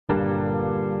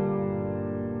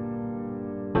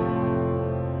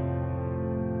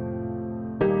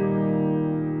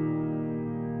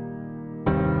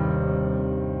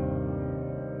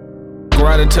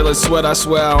Grind until I sweat, I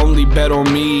swear I only bet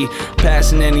on me.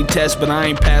 Passing any test, but I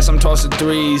ain't pass, I'm tossing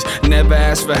threes. Never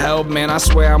ask for help, man, I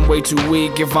swear I'm way too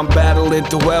weak. If I'm battling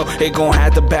through hell, it gon'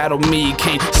 have to battle me.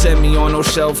 Can't set me on no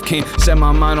shelf, can't set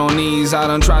my mind on ease. I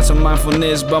done tried some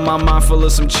mindfulness, but my mind full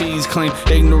of some cheese. Claim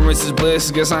ignorance is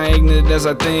bliss, guess I ain't ignorant as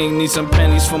I think. Need some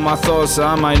pennies for my thoughts, so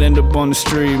I might end up on the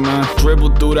street, man.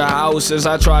 Dribble through the house as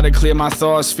I try to clear my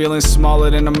thoughts. Feeling smaller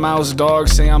than a mouse, dog.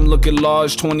 Say I'm looking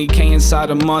large, 20K inside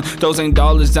a month. Those ain't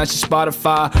dollars, that's your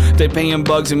Spotify. They paying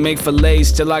bugs and make fillets,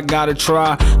 still I gotta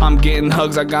try. I'm getting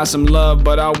hugs, I got some love,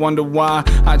 but I wonder why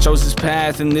I chose this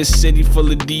path in this city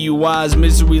full of DUIs.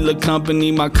 Misery look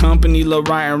company, my company love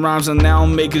writing rhymes, and now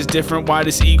make us different. Why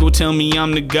this ego tell me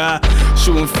I'm the guy?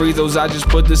 Shooting free throws, I just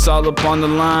put this all up on the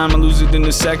line. I lose it in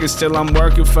a second, still I'm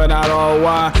working for that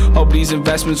ROI. Hope these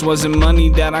investments wasn't money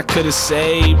that I could've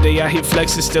saved. They out here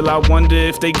flexing, still I wonder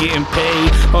if they getting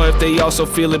paid, or if they also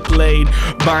feel it played.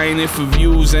 Buying it for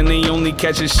views and they only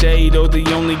catching shade, or they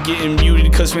only getting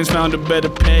muted cause fans found a better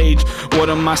page. What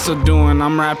am I still doing?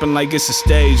 I'm rapping like it's a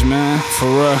stage, man, for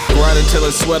real. Grind until I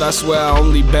sweat, I swear I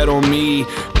only bet on me.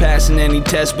 Passing any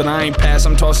test, but I ain't pass,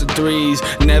 I'm tossing threes.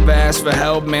 Never ask for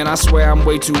help, man, I swear I'm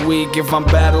way too weak. If I'm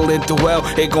battling through hell,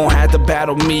 it gon' have to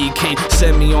battle me. Can't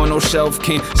set me on no shelf,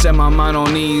 can't set my mind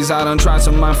on ease. I done tried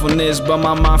some mindfulness, but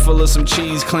my mind full of some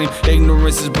cheese. Claim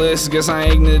ignorance is bliss, guess I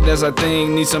ain't ignorant as I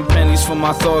think. Need some pennies for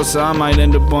my thoughts, so I might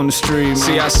end up on the street, man.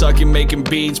 See, I suck at making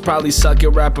beats, probably suck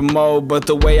at rapping mode, but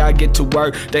the way I get to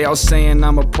work, they all saying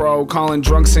I'm a pro. Calling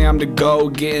drunk, say I'm the GO,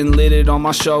 getting litted on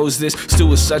my shows. This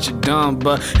stew is such a dumb,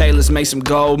 but hey, let's make some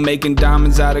gold. Making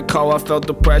diamonds out of coal, I felt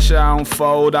the pressure, I don't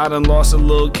fold. I done lost a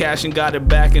little cash and got it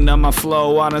backing up my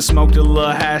flow. I done smoked a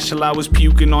little hash till I was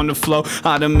puking on the floor.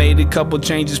 I done made a couple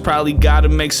changes, probably gotta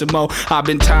make some more. I've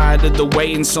been tired of the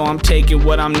waiting, so I'm taking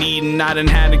what I'm needing. I done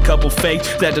had a couple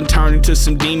fakes that done turned into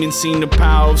some demons. Seen the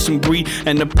power of some greed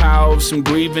and the power of some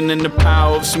grieving and the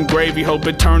power of some gravy. Hope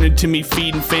it turned into me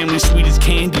feeding family sweet as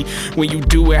candy. When you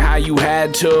do it how you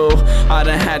had to, I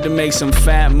done had to make some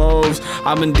fat moves.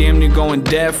 I've been damn near going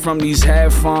deaf from these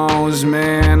headphones,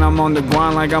 man. I'm on the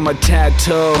grind like I'm a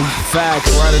tattoo.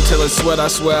 Facts. Right until I sweat, I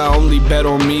swear I only bet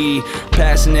on me.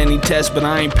 Passing any test, but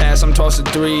I ain't pass, I'm tossing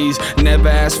threes. Never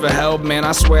ask for help, man,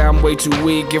 I swear I'm way too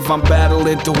weak. If I'm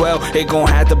battling through hell, it gon'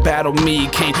 have to battle me.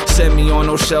 Can't set me on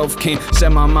no shelf, can't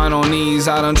set my mind on ease.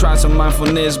 I done tried some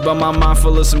mindfulness, but my mind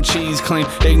full of some cheese. Claim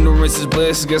ignorance is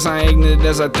bliss, guess I ain't ignorant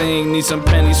as I think. Need some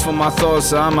pennies for my thoughts,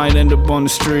 so I might end up on the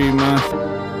street,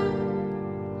 man.